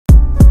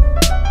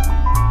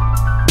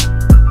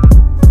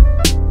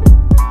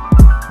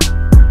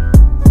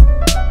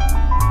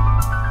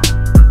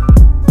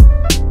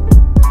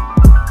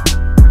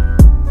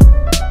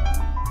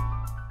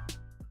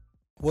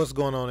What's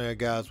going on there,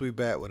 guys? We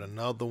back with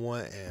another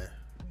one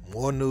and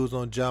more news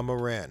on Ja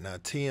Morant. Now,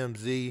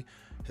 TMZ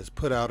has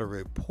put out a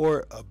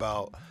report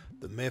about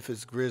the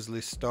Memphis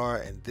Grizzlies star,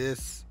 and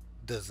this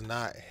does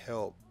not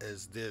help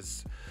as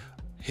this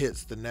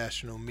hits the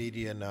national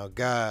media. Now,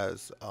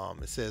 guys,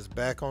 it says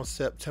back on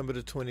September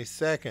the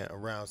 22nd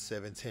around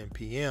 7:10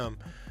 p.m.,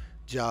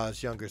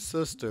 Ja's younger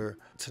sister,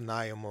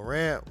 Ja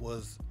Morant,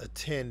 was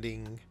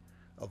attending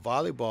a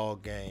volleyball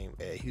game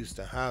at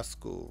Houston High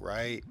School,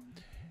 right?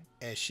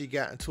 And she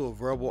got into a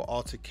verbal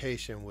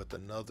altercation with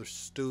another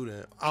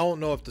student. I don't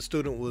know if the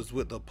student was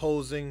with the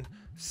opposing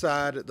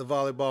side at the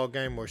volleyball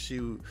game, or she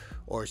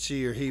or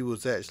he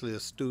was actually a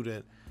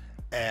student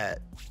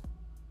at,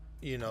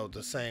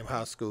 the same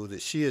high school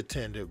that she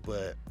attended,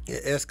 but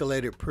it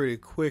escalated pretty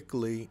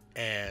quickly,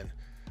 and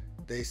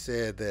they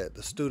said that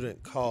the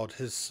student called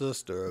his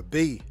sister a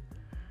B.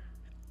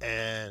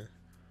 And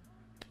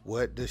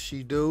what does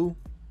she do?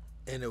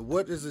 And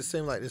what does it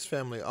seem like this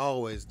family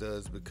always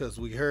does? Because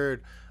we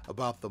heard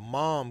about the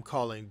mom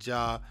calling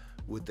Ja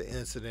with the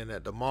incident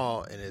at the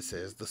mall, and it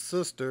says the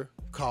sister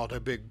called her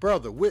big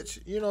brother, which,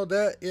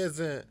 that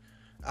isn't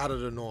out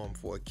of the norm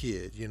for a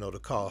kid, to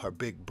call her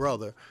big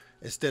brother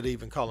instead of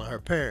even calling her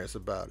parents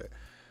about it.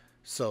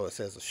 So it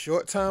says a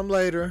short time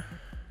later,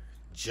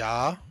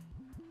 Ja's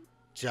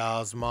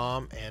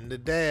mom, and the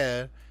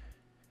dad,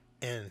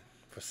 and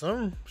for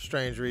some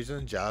strange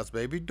reason, Ja's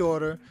baby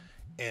daughter,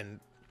 and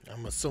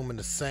I'm assuming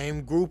the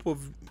same group of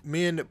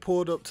men that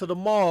pulled up to the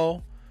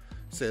mall,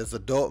 says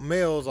adult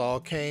males all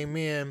came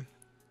in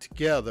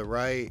together,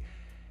 right?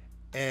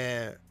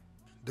 And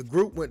the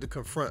group went to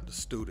confront the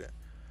student.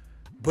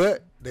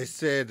 But they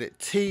said that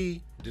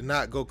T did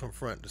not go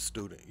confront the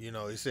student.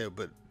 He said,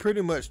 but pretty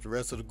much the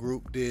rest of the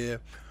group did.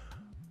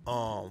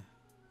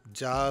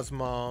 Ja's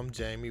mom,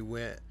 Jamie,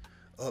 went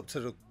up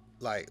to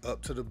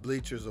the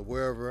bleachers or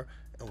wherever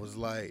and was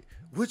like,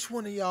 which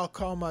one of y'all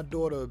called my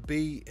daughter a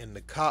B? And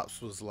the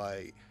cops was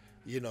like,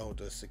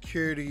 the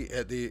security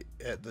at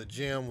the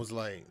gym was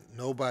like,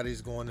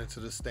 nobody's going into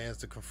the stands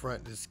to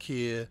confront this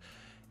kid.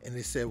 And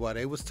they said while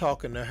they was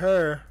talking to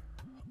her,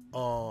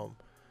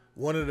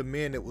 one of the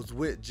men that was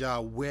with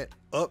Ja went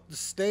up the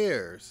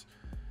stairs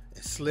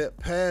and slipped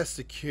past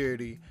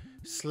security,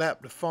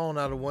 slapped the phone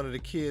out of one of the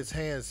kids'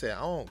 hands, said,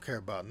 I don't care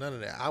about none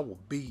of that. I will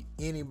beat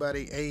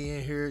anybody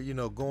in here,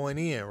 going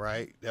in,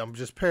 right? I'm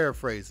just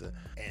paraphrasing.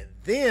 And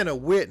then a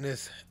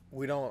witness,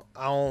 I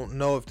don't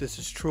know if this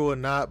is true or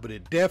not, but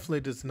it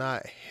definitely does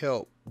not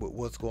help with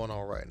what's going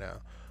on right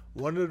now.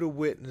 One of the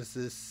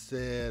witnesses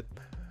said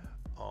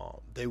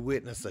they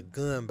witnessed a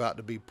gun about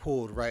to be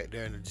pulled right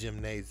there in the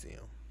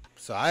gymnasium.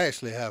 So I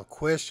actually have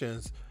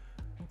questions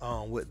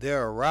with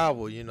their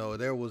arrival.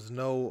 There was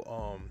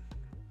no,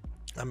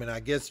 I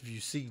guess if you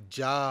see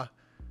Ja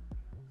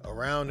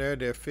around there,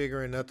 they're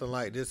figuring nothing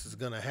like this is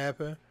going to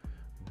happen.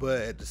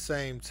 But at the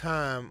same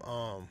time,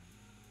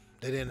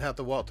 they didn't have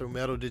to walk through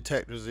metal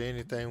detectors or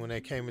anything when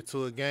they came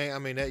into a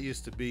game. That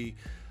used to be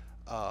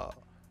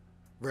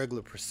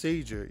regular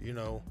procedure,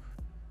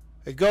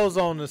 It goes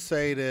on to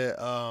say that,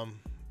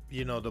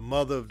 the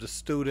mother of the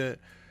student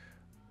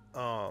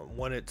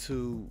wanted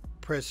to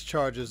press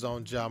charges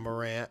on Ja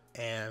Morant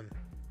and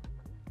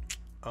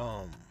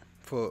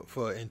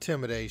for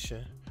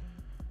intimidation,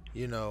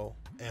 and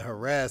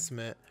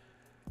harassment.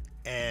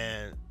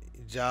 And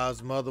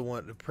Ja's mother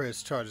wanted to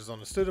press charges on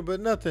the student, but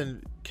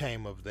nothing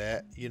came of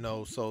that,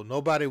 so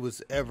nobody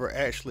was ever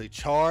actually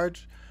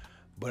charged.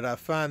 But I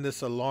find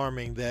this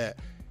alarming that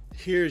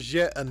here's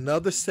yet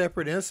another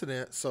separate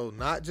incident. So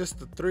not just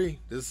the three,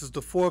 this is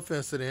the fourth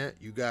incident.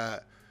 You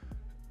got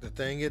the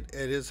thing at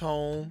his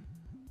home,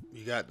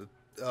 you got the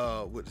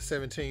with the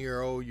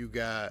 17-year-old, you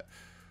got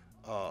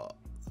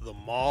the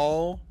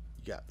mall,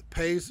 you got the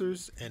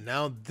Pacers, and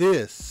now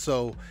this.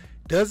 So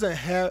doesn't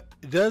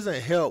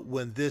help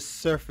when this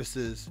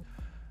surfaces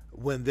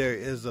when there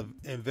is an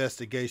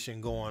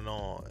investigation going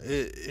on.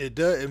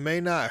 It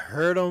may not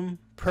hurt them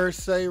per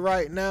se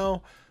right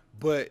now,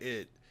 but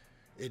it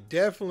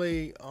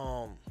definitely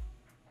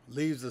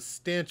leaves a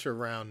stench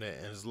around it,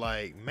 and it's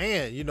like,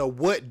 man,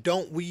 what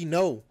don't we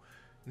know?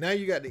 Now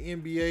you got the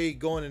NBA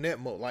going in that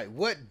mode. Like,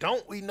 what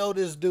don't we know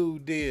this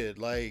dude did?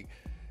 Like,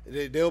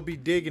 they'll be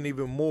digging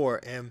even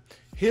more. And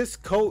his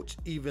coach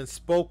even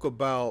spoke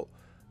about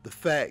the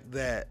fact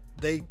that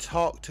they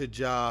talked to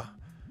Ja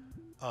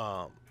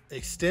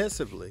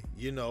extensively,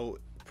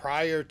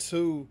 prior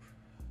to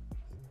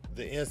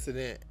the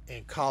incident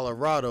in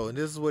Colorado. And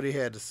this is what he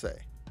had to say.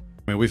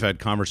 We've had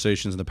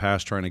conversations in the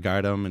past trying to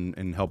guide him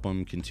and help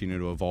him continue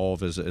to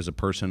evolve as a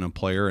person and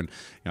player. And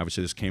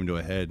obviously this came to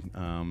a head,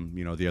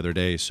 the other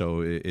day. So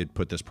it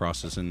put this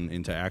process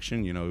into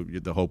action.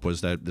 The hope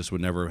was that this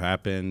would never have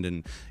happened,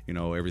 and,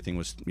 everything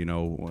was,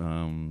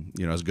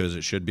 as good as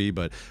it should be.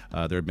 But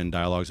there have been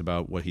dialogues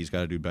about what he's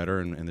got to do better,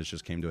 and this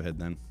just came to a head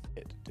then.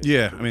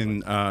 Yeah,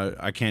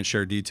 I can't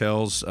share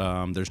details.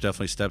 There's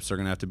definitely steps that are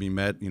going to have to be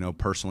met,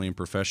 personally and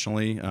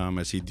professionally,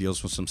 as he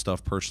deals with some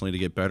stuff personally to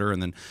get better.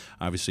 And then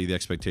obviously the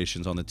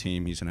expectations on the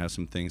team. He's going to have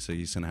some things that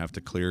he's going to have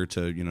to clear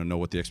to, know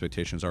what the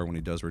expectations are when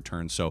he does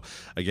return. So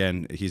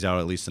again, he's out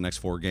at least the next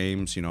 4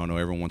 games. I know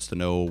everyone wants to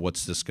know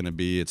what's this going to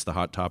be. It's the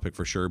hot topic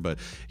for sure, but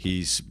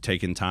he's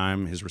taken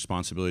time, his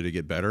responsibility to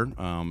get better.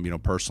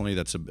 Personally,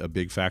 that's a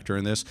big factor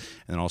in this.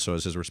 And also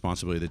as his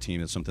responsibility to the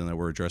team, it's something that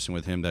we're addressing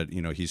with him, that,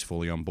 he's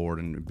fully on board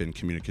and been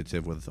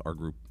communicative with our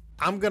group.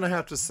 I'm going to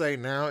have to say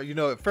now,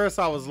 at first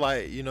I was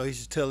like, he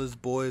should tell his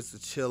boys to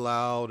chill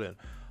out and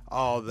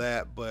all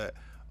that, but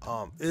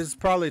it's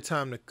probably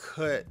time to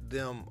cut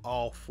them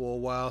off for a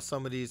while.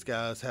 Some of these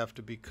guys have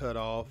to be cut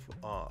off.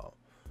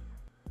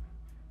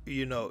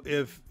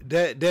 If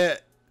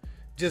that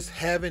just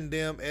having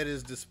them at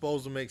his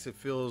disposal makes it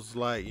feels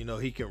like,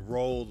 he can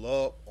roll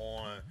up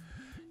on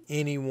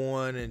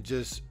anyone and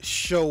just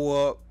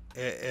show up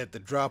at the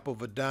drop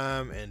of a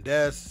dime, and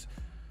that's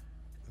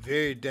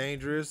very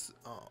dangerous.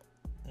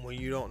 When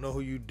you don't know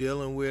who you're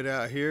dealing with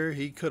out here,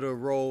 he could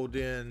have rolled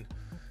in.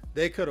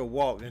 They could have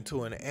walked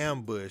into an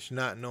ambush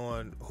not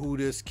knowing who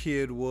this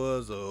kid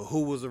was or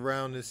who was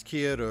around this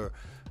kid or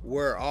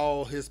where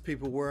all his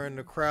people were in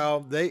the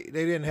crowd. They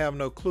didn't have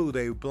no clue.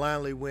 They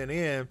blindly went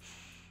in,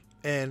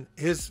 and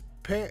his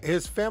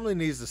family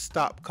needs to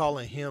stop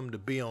calling him to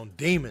be on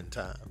demon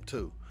time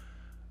too.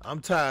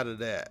 I'm tired of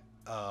that.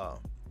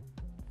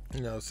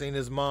 Seeing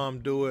his mom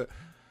do it.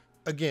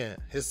 Again,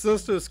 his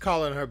sister's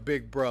calling her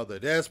big brother.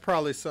 That's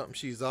probably something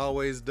she's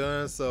always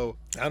done, so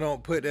I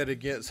don't put that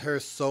against her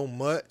so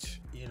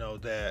much,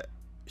 that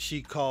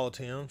she called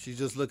him. She's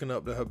just looking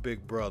up to her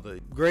big brother.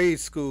 Grade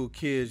school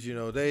kids,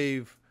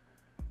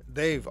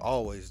 they've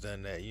always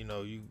done that.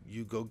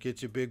 You go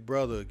get your big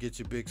brother, get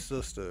your big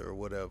sister or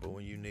whatever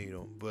when you need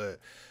them. But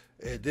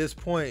at this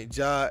point,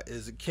 Ja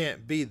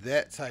can't be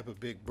that type of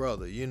big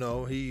brother.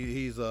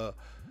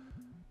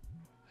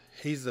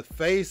 He's the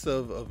face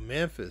of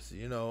Memphis,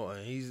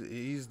 and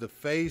he's the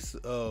face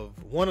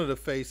of one of the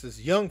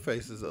faces, young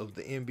faces of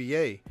the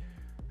NBA.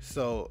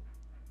 So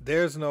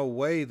there's no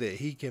way that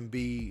he can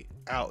be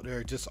out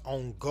there just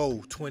on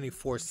go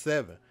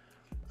 24/7.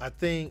 I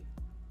think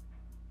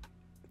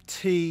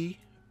him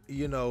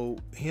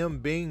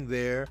being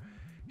there,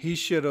 he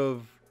should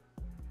have,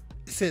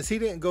 since he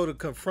didn't go to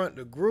confront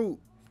the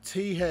group,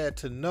 T had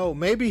to know.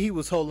 Maybe he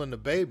was holding the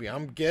baby.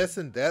 I'm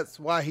guessing that's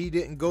why he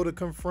didn't go to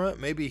confront.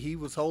 Maybe he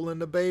was holding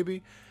the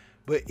baby.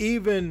 But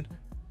even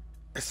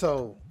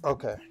so,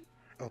 okay.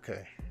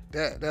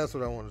 That's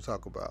what I want to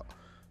talk about.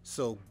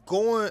 So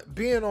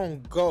being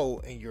on go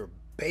and your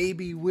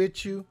baby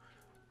with you,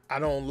 I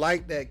don't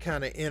like that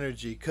kind of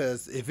energy,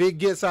 because if it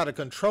gets out of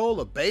control,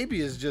 a baby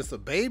is just a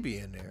baby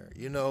in there,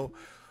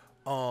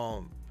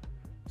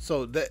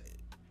 So that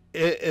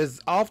as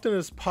often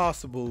as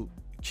possible,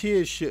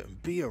 kids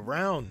shouldn't be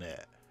around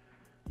that.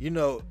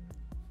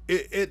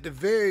 At the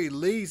very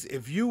least,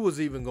 if you was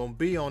even gonna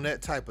be on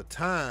that type of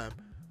time,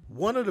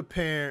 one of the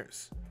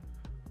parents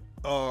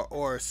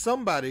or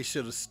somebody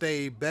should have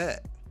stayed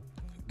back.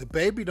 The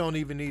baby don't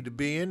even need to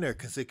be in there,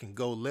 because it can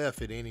go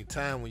left at any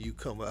time when you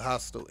come with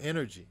hostile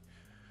energy.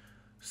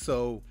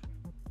 So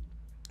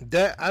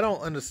that I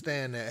don't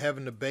understand, that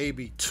having the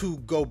baby to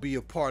go be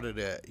a part of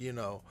that,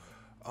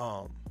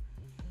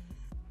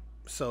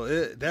 So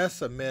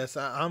that's a mess.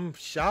 I'm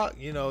shocked,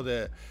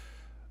 that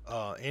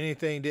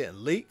anything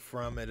didn't leak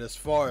from it as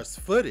far as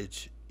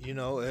footage.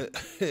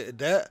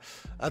 That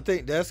I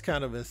think that's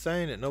kind of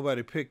insane that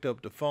nobody picked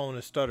up the phone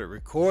and started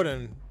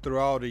recording through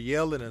all the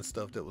yelling and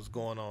stuff that was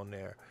going on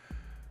there.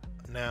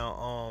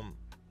 Now,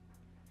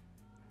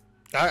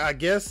 I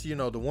guess the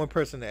one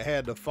person that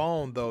had the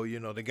phone, though,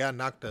 the guy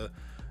knocked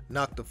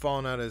the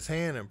phone out of his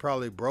hand and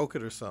probably broke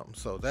it or something.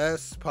 So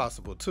that's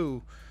possible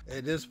too.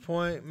 At this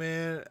point,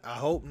 man, I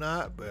hope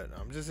not, but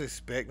I'm just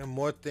expecting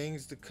more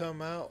things to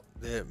come out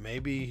that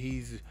maybe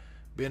he's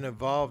been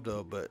involved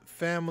of. But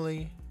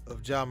family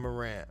of Ja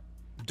Morant,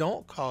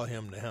 don't call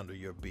him to handle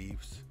your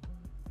beefs.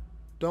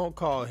 Don't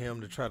call him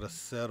to try to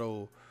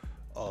settle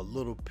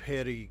little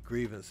petty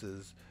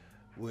grievances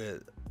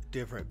with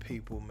different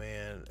people,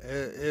 man.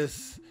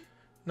 It's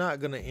not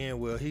gonna end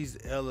well. He's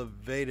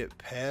elevated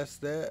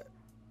past that.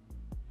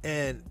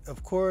 And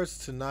of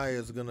course, Tanaya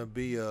is gonna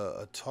be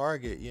a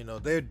target.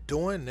 They're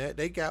doing that.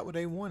 They got what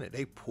they wanted.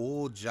 They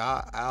pulled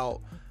Ja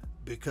out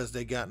because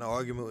they got in an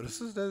argument with us.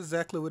 That's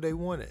exactly what they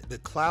wanted. The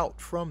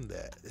clout from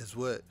that is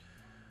what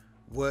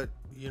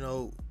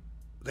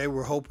they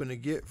were hoping to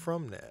get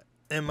from that.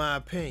 In my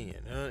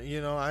opinion,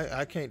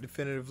 I can't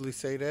definitively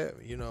say that.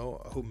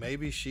 Who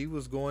maybe she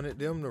was going at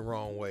them the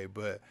wrong way,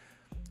 but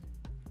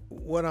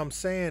what I'm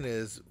saying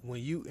is,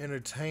 when you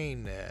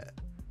entertain that,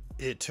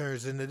 it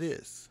turns into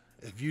this.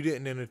 If you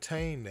didn't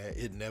entertain that,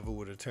 it never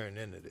would have turned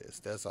into this.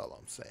 That's all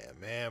I'm saying,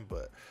 man.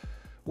 But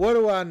what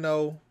do I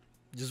know?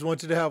 Just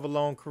want you to have a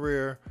long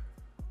career.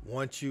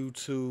 Want you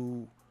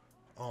to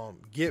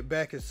get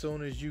back as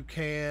soon as you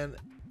can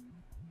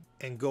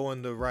and go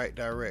in the right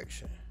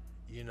direction.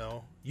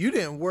 You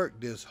didn't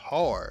work this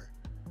hard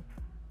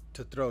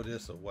to throw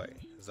this away,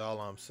 is all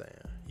I'm saying.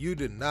 You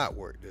did not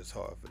work this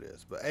hard for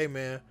this. But hey,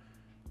 man,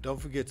 don't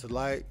forget to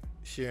like,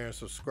 share, and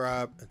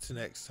subscribe. Until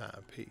next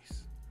time,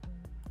 peace.